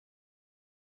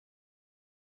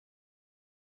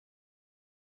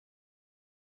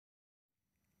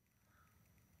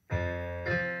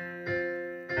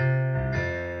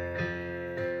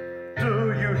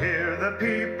the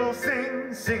people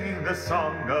sing, singing the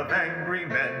song of angry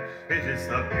men. It is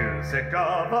the music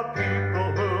of a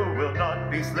people who will not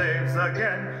be slaves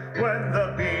again. When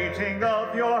the beating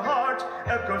of your heart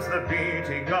echoes the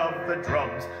beating of the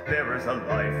drums, there is a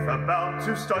life about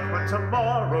to start when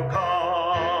tomorrow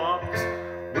comes.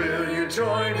 Will you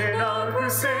join in a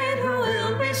crusade? Who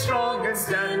will be strong and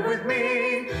stand with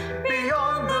me?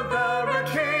 Beyond the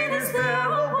barricade, is there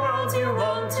a world you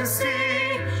long to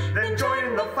see? Then join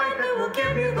in the fight that will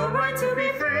give you the right to be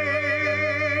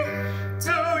free.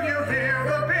 Do you hear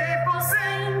the people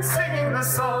sing, singing the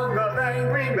song of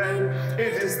angry men?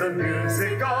 It is the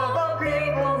music of a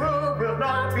people who will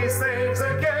not be slaves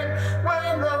again.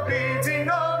 When the beating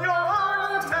of your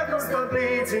heart echoes the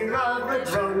beating of the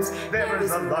drums, there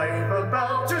is a life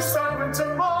about to start when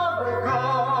tomorrow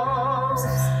comes.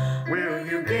 Will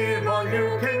you give all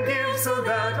you can give so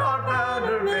that our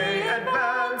banner may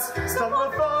advance? Some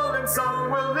will fall and some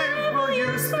will live. Will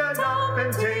you stand up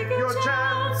and take your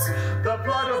chance? The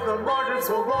blood of the martyrs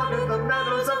will water the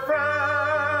meadows of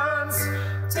France.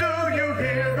 Do you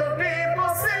hear the people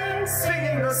sing,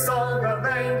 singing the song of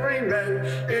angry men?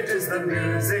 It is the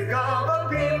music of a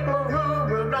people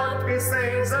who will not be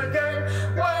slaves again.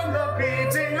 When the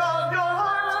beating of your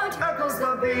heart echoes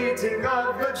the beating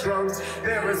of the drums,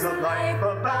 there is a life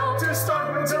about to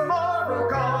start when tomorrow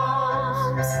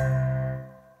comes.